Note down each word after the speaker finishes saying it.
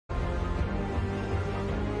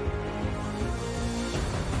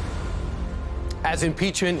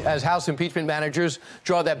As House impeachment managers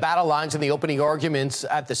draw their battle lines in the opening arguments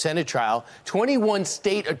at the Senate trial, 21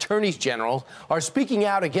 state attorneys general are speaking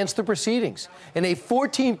out against the proceedings. In a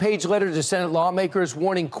 14-page letter to Senate lawmakers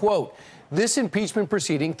warning, quote, "This impeachment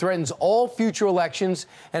proceeding threatens all future elections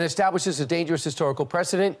and establishes a dangerous historical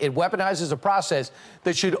precedent. It weaponizes a process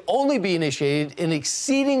that should only be initiated in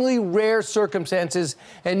exceedingly rare circumstances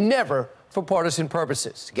and never for partisan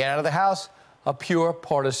purposes. To get out of the House, a pure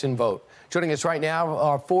partisan vote." Joining us right now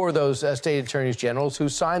are four of those state attorneys generals who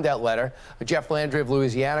signed that letter: Jeff Landry of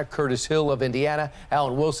Louisiana, Curtis Hill of Indiana,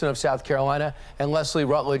 Alan Wilson of South Carolina, and Leslie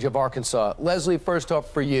Rutledge of Arkansas. Leslie, first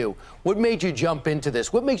off for you, what made you jump into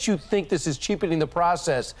this? What makes you think this is cheapening the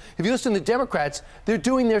process? If you listen to the Democrats, they're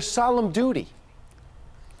doing their solemn duty.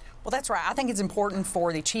 Well, that's right. I think it's important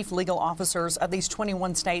for the chief legal officers of these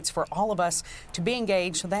 21 states, for all of us to be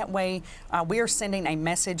engaged. So that way we are sending a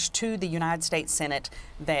message to the United States Senate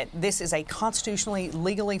that this is a constitutionally,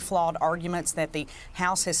 legally flawed arguments that the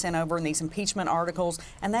House has sent over in these impeachment articles.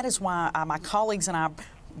 And that is why my colleagues and I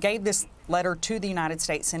gave this letter to the United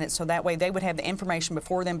States Senate, so that way they would have the information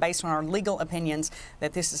before them based on our legal opinions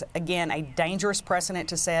that this is, again, a dangerous precedent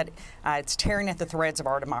to set. It's tearing at the threads of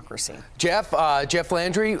our democracy. Jeff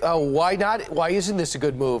Landry, why not? Why isn't this a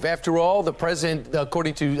good move? After all, the president,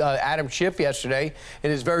 according to Adam Schiff yesterday, in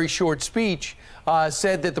his very short speech,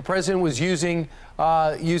 said that the president was using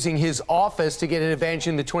his office to get an advantage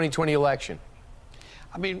in the 2020 election.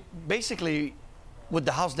 I mean, basically, what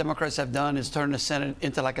the House Democrats have done is turn the Senate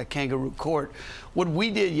into like a kangaroo court. What we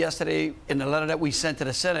did yesterday in the letter that we sent to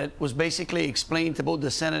the Senate was basically explain to both the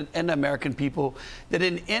Senate and the American people that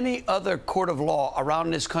in any other court of law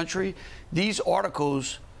around this country, these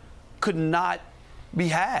articles could not be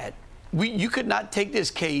had. You could not take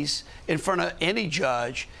this case in front of any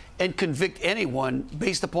judge and convict anyone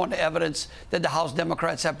based upon the evidence that the House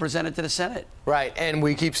Democrats have presented to the Senate. Right, and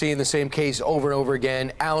we keep seeing the same case over and over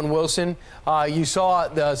again. Alan Wilson, you saw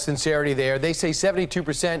the sincerity there. They say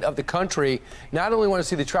 72% of the country not only want to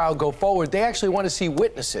see the trial go forward, they actually want to see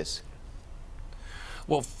witnesses.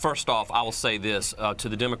 Well, first off, I will say this to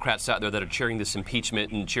the Democrats out there that are cheering this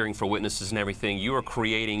impeachment and cheering for witnesses and everything. You are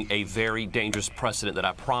creating a very dangerous precedent that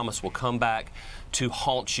I promise will come back to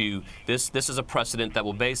haunt you. This is a precedent that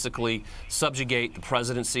will basically subjugate the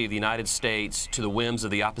presidency of the United States to the whims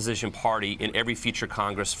of the opposition party in every future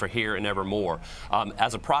Congress for here and evermore.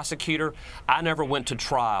 As a prosecutor, I never went to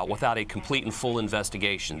trial without a complete and full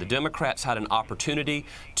investigation. The Democrats had an opportunity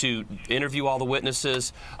to interview all the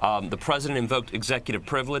witnesses. The president invoked executive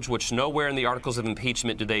privilege, which nowhere in the articles of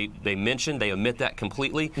impeachment do they mention. They omit that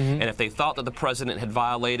completely. And if they thought that the president had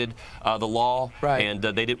violated the law, right, and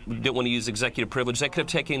they didn't want to use executive privilege, they could have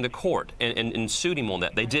taken him to court and sued him on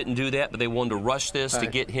that. They didn't do that, but they wanted to rush this to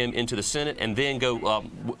get him into the Senate and then go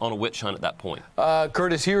on a witch hunt at that point.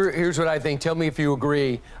 Curtis, here's what I think. Tell me if you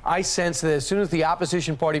agree. I sense that as soon as the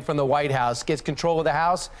opposition party from the White House gets control of the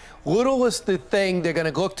House, little is the thing they're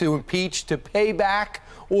going to look to impeach, to pay back,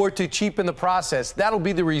 or to cheapen the process. That'll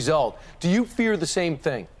be the result. Do you fear the same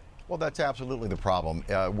thing? Well, that's absolutely the problem.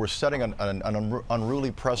 We're setting an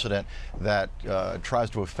unruly precedent that tries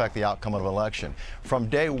to affect the outcome of an election. From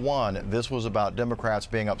day one, this was about Democrats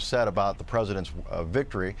being upset about the president's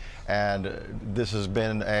victory, and this has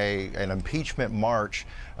been an impeachment march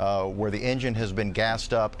where the engine has been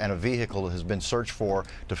gassed up and a vehicle has been searched for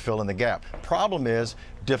to fill in the gap. Problem is,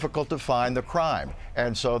 difficult to find the crime.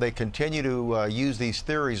 And so they continue to use these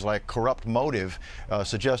theories like corrupt motive,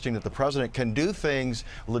 suggesting that the president can do things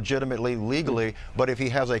legitimately, legally, but if he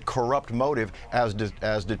has a corrupt motive as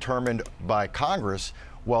determined by Congress,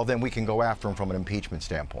 well, then we can go after him from an impeachment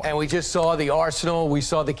standpoint. And we just saw the arsenal. We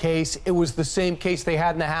saw the case. It was the same case they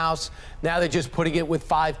had in the House. Now they're just putting it with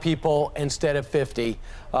 5 people instead of 50.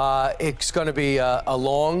 It's going to be a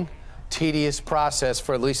long, tedious process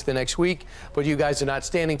for at least the next week, but you guys are not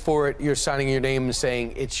standing for it. You're signing your name and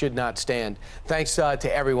saying it should not stand. Thanks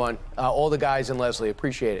to everyone, all the guys and Leslie.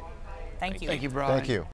 Appreciate it. Thank you. Thank you, Brian. Thank you.